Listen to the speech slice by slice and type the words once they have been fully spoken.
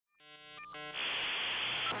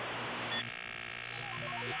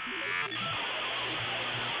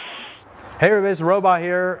Hey everybody, it's Robot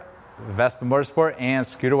here, Vespa Motorsport and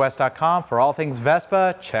ScooterWest.com. For all things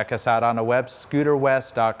Vespa, check us out on the web,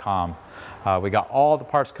 ScooterWest.com. We got all the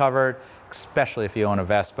parts covered, especially if you own a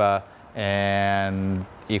Vespa, and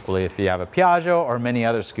equally if you have a Piaggio or many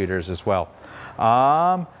other scooters as well.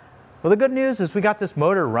 Well, the good news is we got this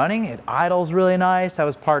motor running. It idles really nice. That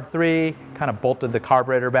was part 3. Kind of bolted the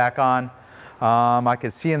carburetor back on. I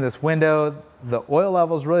could see in this window the oil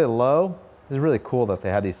level is really low. It's really cool that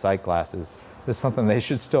they had these sight glasses. It's something they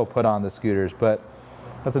should still put on the scooters, but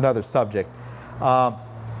that's another subject.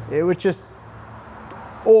 It was just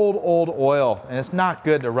old oil, and it's not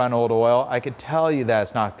good to run old oil. I could tell you that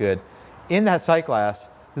it's not good. In that sight glass,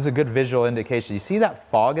 this is a good visual indication. You see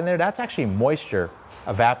that fog in there? That's actually moisture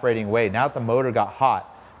evaporating away. Now that the motor got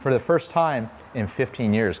hot for the first time in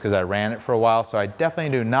 15 years, because I ran it for a while, so I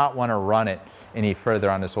definitely do not want to run it any further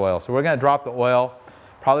on this oil. So we're going to drop the oil.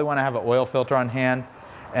 Probably want to have an oil filter on hand,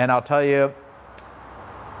 and I'll tell you,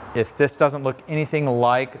 if this doesn't look anything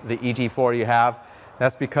like the ET4 you have,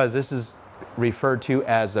 that's because this is referred to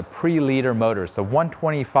as a pre-liter motor. It's the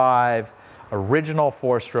 125 original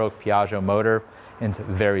 4-stroke Piaggio motor, and it's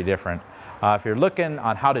very different. If you're looking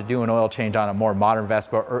on how to do an oil change on a more modern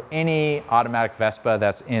Vespa or any automatic Vespa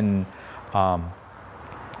that's in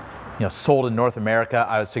sold in North America,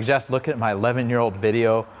 I would suggest looking at my 11-year-old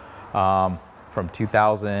video from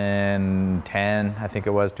 2010, I think it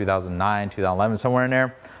was 2009, 2011, somewhere in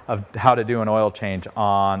there, of how to do an oil change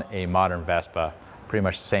on a modern Vespa. Pretty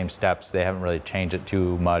much the same steps. They haven't really changed it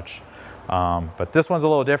too much. But this one's a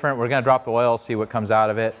little different. We're gonna drop the oil, see what comes out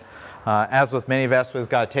of it. As with many Vespas,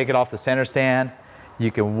 gotta take it off the center stand. You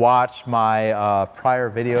can watch my prior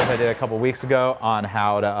videos I did a couple weeks ago on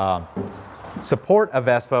how to support a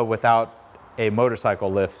Vespa without a motorcycle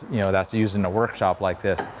lift, that's used in a workshop like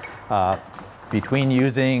this. Between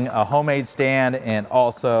using a homemade stand and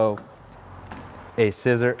also a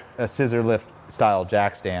scissor lift style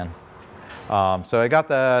jack stand. So I got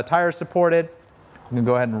the tires supported. I'm gonna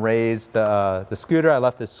go ahead and raise the scooter. I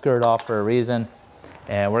left this skirt off for a reason,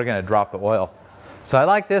 and we're gonna drop the oil. So I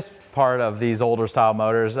like this part of these older style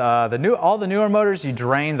motors. All the newer motors, you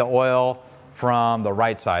drain the oil from the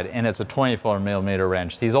right side, and it's a 24mm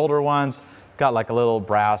wrench. These older ones got like a little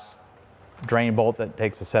brass drain bolt that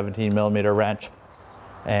takes a 17mm wrench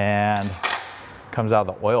and comes out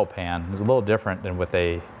of the oil pan. It's a little different than what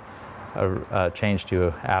they changed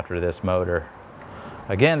to after this motor.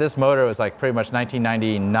 Again, this motor was like pretty much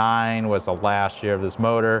 1999 was the last year of this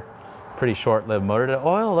motor. Pretty short-lived motor. The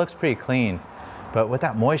oil looks pretty clean, but with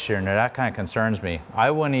that moisture in there, that kind of concerns me.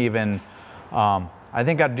 I wouldn't even, I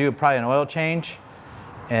think I'd do probably an oil change,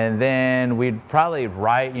 and then we'd probably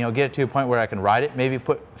ride, get it to a point where I can ride it, maybe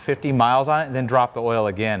put 50 miles on it, and then drop the oil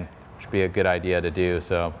again, which would be a good idea to do.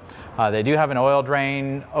 So they do have an oil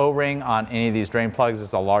drain O-ring on any of these drain plugs.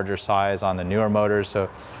 It's a larger size on the newer motors, so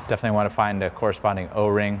definitely want to find a corresponding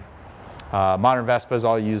O-ring. Modern Vespas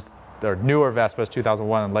all use, their newer Vespas,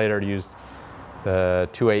 2001 and later, use the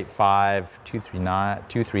 285, 239,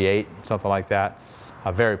 238, something like that.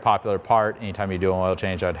 A very popular part. Anytime you do an oil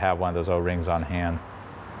change, I'd have one of those O-rings on hand.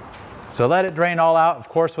 So let it drain all out. Of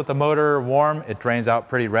course, with the motor warm, it drains out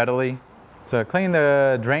pretty readily. So clean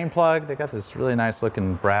the drain plug. They got this really nice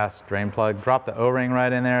looking brass drain plug. Drop the O-ring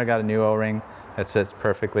right in there. I got a new O-ring that sits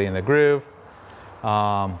perfectly in the groove.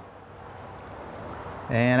 And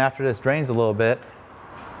after this drains a little bit,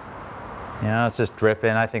 it's just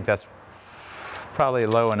dripping. I think that's probably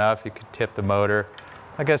low enough. You could tip the motor.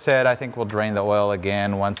 Like I said, I think we'll drain the oil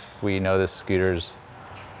again once we know this scooter's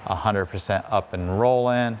 100% up and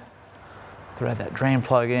rolling. Thread that drain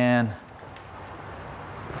plug in,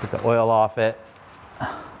 get the oil off it.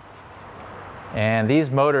 And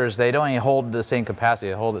these motors, they don't even hold the same capacity.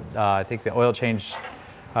 They hold, I think the oil change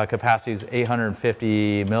capacity is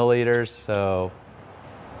 850 milliliters, so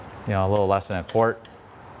a little less than a quart.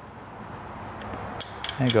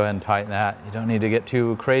 And go ahead and tighten that. You don't need to get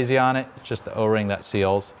too crazy on it. It's just the O-ring that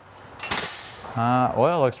seals.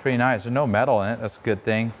 Oil looks pretty nice. There's no metal in it. That's a good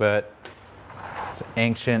thing, but it's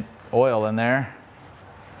ancient oil in there.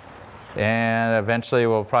 And eventually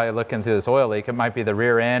we'll probably look into this oil leak. It might be the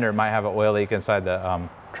rear end, or it might have an oil leak inside the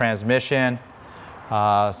transmission.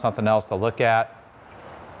 Something else to look at.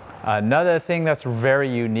 Another thing that's very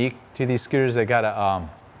unique to these scooters, they got a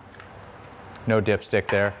no dipstick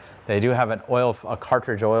there. They do have a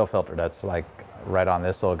cartridge oil filter that's like right on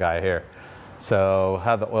this little guy here. So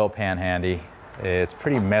have the oil pan handy. It's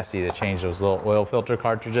pretty messy to change those little oil filter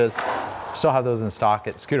cartridges. Still have those in stock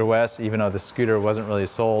at Scooter West, even though the scooter wasn't really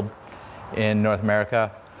sold in North America.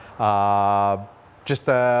 just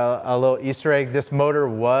a little Easter egg. This motor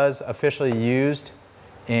was officially used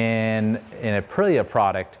in a Aprilia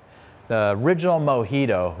product. The original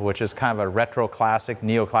Mojito, which is kind of a retro classic,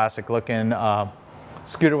 neoclassic looking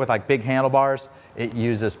scooter with like big handlebars, it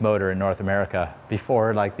used this motor in North America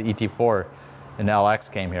before like the ET4 and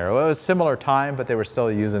LX came here. It was a similar time, but they were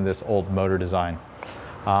still using this old motor design.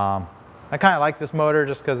 I kind of like this motor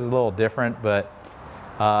just because it's a little different, but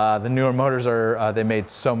the newer motors are, they made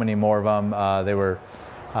so many more of them. They were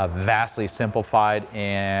vastly simplified,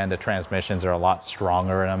 and the transmissions are a lot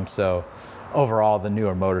stronger in them. So overall, the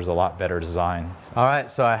newer motor's a lot better design. All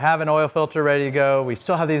right, so I have an oil filter ready to go. We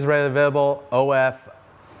still have these ready available.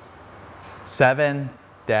 OF7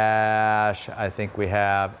 dash, I think we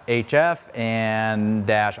have HF and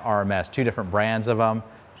dash RMS, two different brands of them.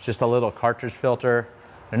 It's just a little cartridge filter.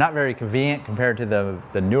 They're not very convenient compared to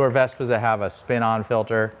the newer Vespas that have a spin-on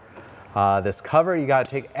filter. This cover, you gotta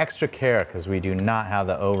take extra care because we do not have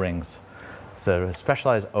the O-rings. So a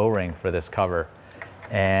specialized O-ring for this cover.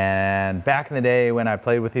 And back in the day when I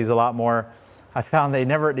played with these a lot more, I found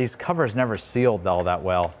these covers never sealed all that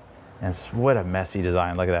well. And what a messy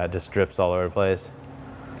design. Look at that, it just drips all over the place.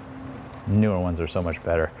 Newer ones are so much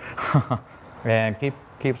better. And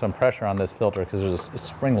keep some pressure on this filter because there's a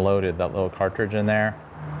spring loaded, that little cartridge in there.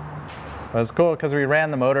 But it's cool because we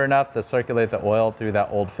ran the motor enough to circulate the oil through that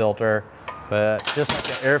old filter. But just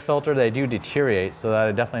like the air filter, they do deteriorate, so that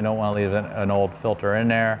I definitely don't want to leave an old filter in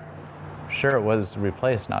there. Sure, it was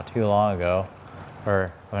replaced not too long ago,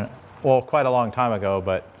 or well, quite a long time ago,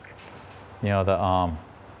 but you know,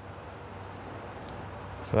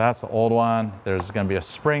 so that's the old one. There's going to be a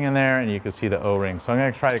spring in there, and you can see the O-ring. So I'm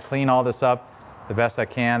going to try to clean all this up the best I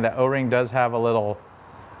can. The O-ring does have a little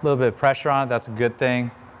bit of pressure on it. That's a good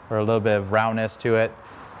thing, or a little bit of roundness to it,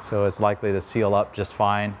 so it's likely to seal up just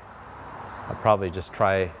fine. I'll probably just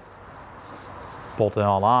try bolt it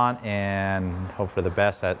all on and hope for the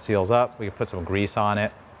best that it seals up. We can put some grease on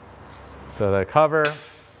it. So the cover,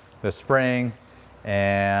 the spring,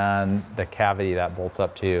 and the cavity that bolts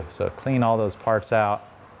up too. So clean all those parts out.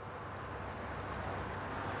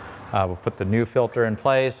 We'll put the new filter in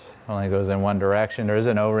place. It only goes in one direction. There is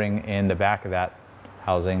an O-ring in the back of that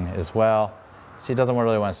housing as well. See, it doesn't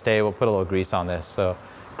really want to stay. We'll put a little grease on this. So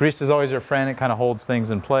grease is always your friend. It kind of holds things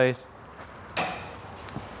in place.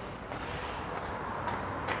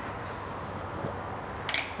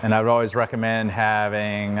 And I would always recommend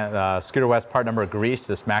having Scooter West part number grease.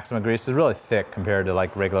 This Maxima grease is really thick compared to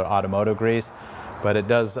like regular automotive grease, but it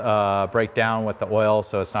does break down with the oil,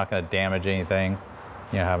 so it's not going to damage anything.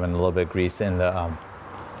 You know, having a little bit of grease in the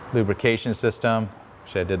lubrication system.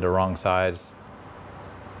 Actually, I did the wrong size.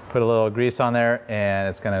 Put a little grease on there, and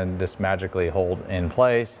it's going to just magically hold in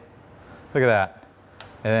place. Look at that.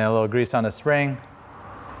 And then a little grease on the spring,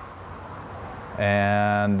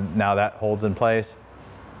 and now that holds in place.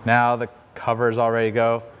 Now the cover is all ready to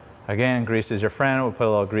go. Again, grease is your friend. We'll put a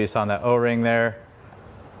little grease on that O-ring there.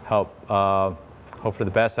 Hope for the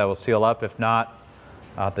best that will seal up. If not,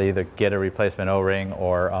 I'll have to either get a replacement O-ring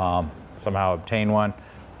or somehow obtain one.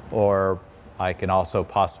 Or I can also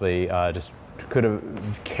possibly could have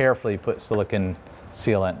carefully put silicone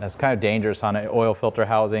sealant. That's kind of dangerous on an oil filter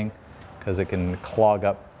housing because it can clog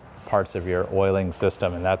up parts of your oiling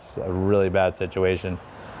system, and that's a really bad situation.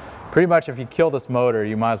 Pretty much if you kill this motor,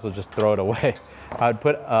 you might as well just throw it away. I'd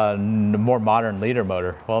put a more modern liter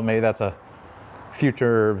motor. Well, maybe that's a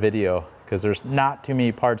future video because there's not too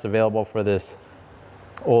many parts available for this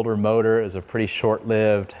older motor. It's a pretty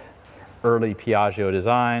short-lived early Piaggio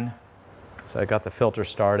design. So I got the filter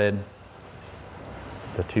started,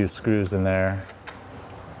 the two screws in there.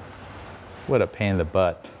 What a pain in the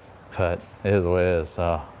butt, but it is what it is.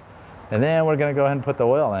 So. And then we're gonna go ahead and put the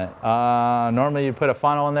oil in it. Normally you put a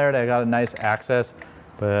funnel in there, they got a nice access,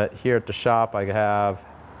 but here at the shop I have,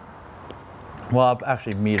 well, I'll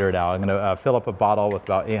actually meter it out. I'm gonna fill up a bottle with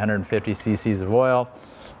about 850 cc's of oil.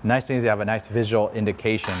 Nice thing is you have a nice visual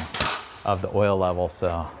indication of the oil level,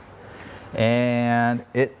 so. And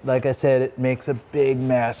it, like I said, it makes a big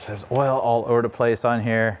mess. There's oil all over the place on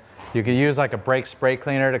here. You could use like a brake spray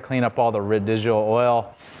cleaner to clean up all the residual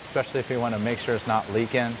oil, especially if you wanna make sure it's not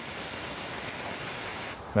leaking.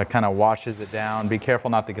 That kind of washes it down. Be careful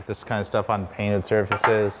not to get this kind of stuff on painted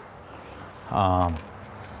surfaces.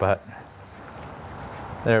 But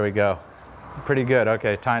there we go. Pretty good.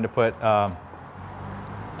 Okay, time to put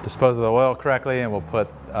dispose of the oil correctly, and we'll put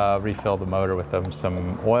refill the motor with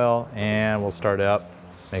some oil, and we'll start it up.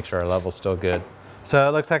 Make sure our level's still good. So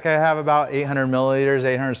it looks like I have about 800 milliliters,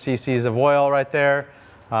 800 cc's of oil right there,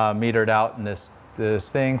 metered out in this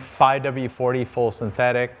thing. 5W40 full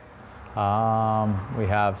synthetic. We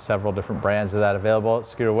have several different brands of that available at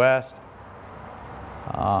Scooter West.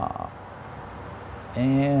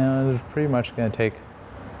 And it's pretty much going to take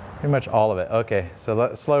pretty much all of it. Okay, so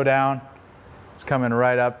let's slow down. It's coming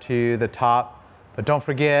right up to the top, but don't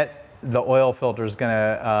forget the oil filter is going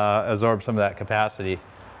to absorb some of that capacity.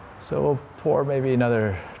 So we'll pour maybe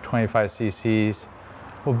another 25 cc's.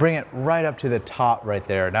 We'll bring it right up to the top right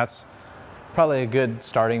there. That's probably a good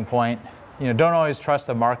starting point. You know, don't always trust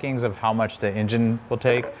the markings of how much the engine will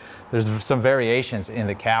take. There's some variations in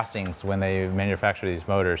the castings when they manufacture these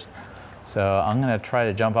motors. So I'm gonna try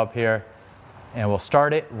to jump up here and we'll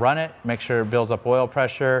start it, run it, make sure it builds up oil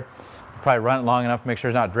pressure. Probably run it long enough to make sure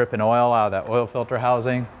it's not dripping oil out of that oil filter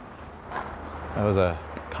housing. That was a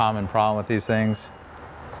common problem with these things.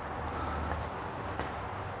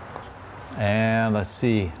 And let's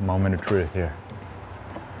see, moment of truth here.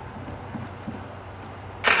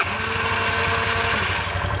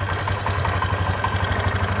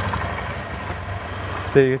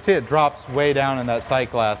 So you can see it drops way down in that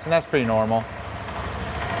sight glass, and that's pretty normal.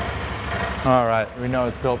 All right, we know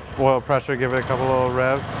it's built oil pressure. Give it a couple little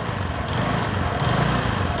revs.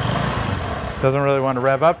 Doesn't really want to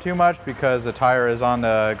rev up too much because the tire is on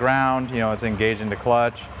the ground. You know, it's engaged in the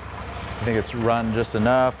clutch. I think it's run just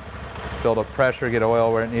enough. Build up pressure, get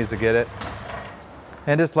oil where it needs to get it.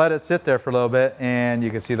 And just let it sit there for a little bit, and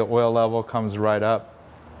you can see the oil level comes right up.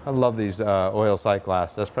 I love these oil sight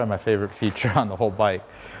glass. That's probably my favorite feature on the whole bike.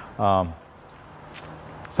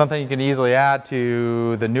 Something you can easily add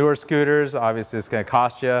to the newer scooters. Obviously it's going to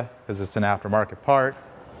cost you because it's an aftermarket part.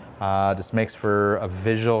 Just makes for a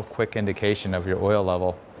visual quick indication of your oil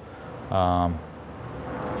level.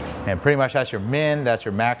 And pretty much that's your min, that's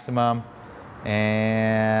your maximum.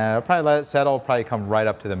 And I'll probably let it settle, probably come right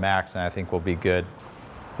up to the max, and I think we'll be good.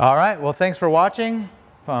 All right, well, thanks for watching.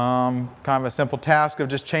 Kind of a simple task of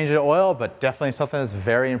just changing the oil, but definitely something that's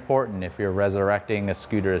very important if you're resurrecting a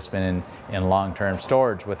scooter that's been in long-term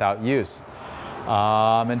storage without use.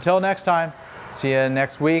 Until next time, see you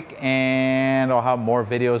next week, and I'll have more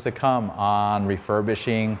videos to come on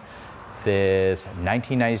refurbishing this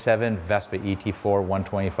 1997 Vespa ET4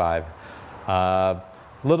 125. A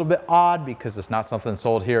little bit odd because it's not something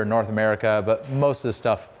sold here in North America, but most of the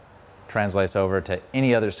stuff translates over to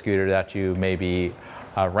any other scooter that you may be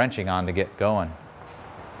wrenching on to get going.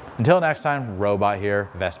 Until next time, Robot here,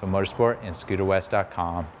 Vespa Motorsport and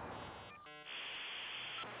ScooterWest.com.